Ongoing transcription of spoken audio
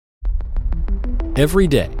Every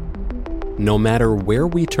day, no matter where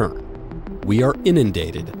we turn, we are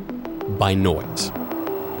inundated by noise.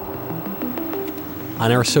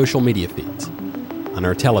 On our social media feeds, on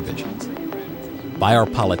our televisions, by our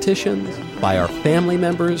politicians, by our family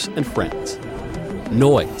members and friends.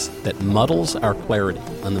 Noise that muddles our clarity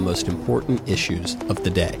on the most important issues of the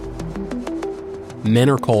day. Men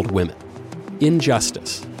are called women.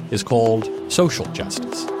 Injustice is called social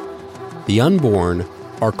justice. The unborn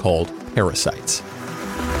are called parasites.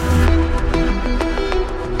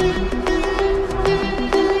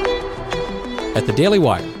 At the Daily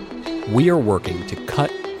Wire, we are working to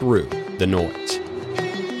cut through the noise.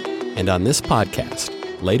 And on this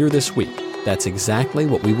podcast, later this week, that's exactly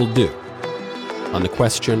what we will do on the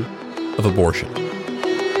question of abortion.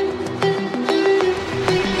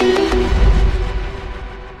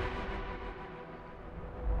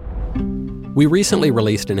 We recently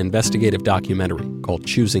released an investigative documentary called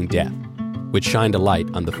Choosing Death, which shined a light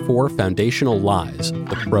on the 4 foundational lies of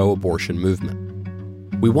the pro-abortion movement.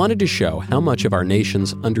 We wanted to show how much of our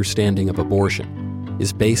nation's understanding of abortion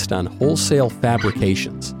is based on wholesale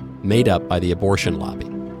fabrications made up by the abortion lobby.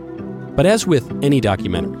 But as with any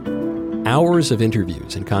documentary, hours of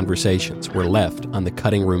interviews and conversations were left on the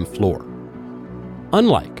cutting room floor.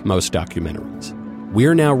 Unlike most documentaries,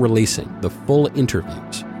 we're now releasing the full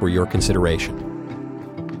interviews for your consideration.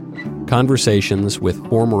 Conversations with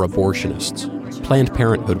former abortionists, Planned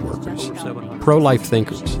Parenthood workers, pro-life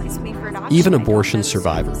thinkers, even abortion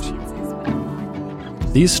survivors.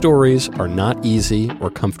 These stories are not easy or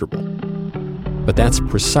comfortable, but that's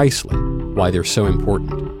precisely why they're so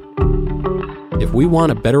important. If we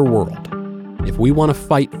want a better world, if we want to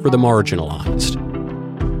fight for the marginalized,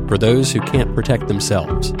 for those who can't protect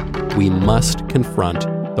themselves, we must confront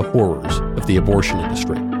the horrors of the abortion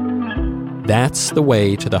industry. That's the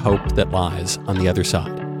way to the hope that lies on the other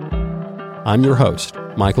side. I'm your host,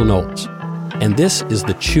 Michael Knowles, and this is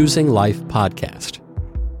the Choosing Life podcast.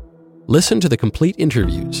 Listen to the complete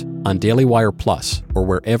interviews on Daily Wire Plus or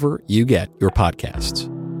wherever you get your podcasts.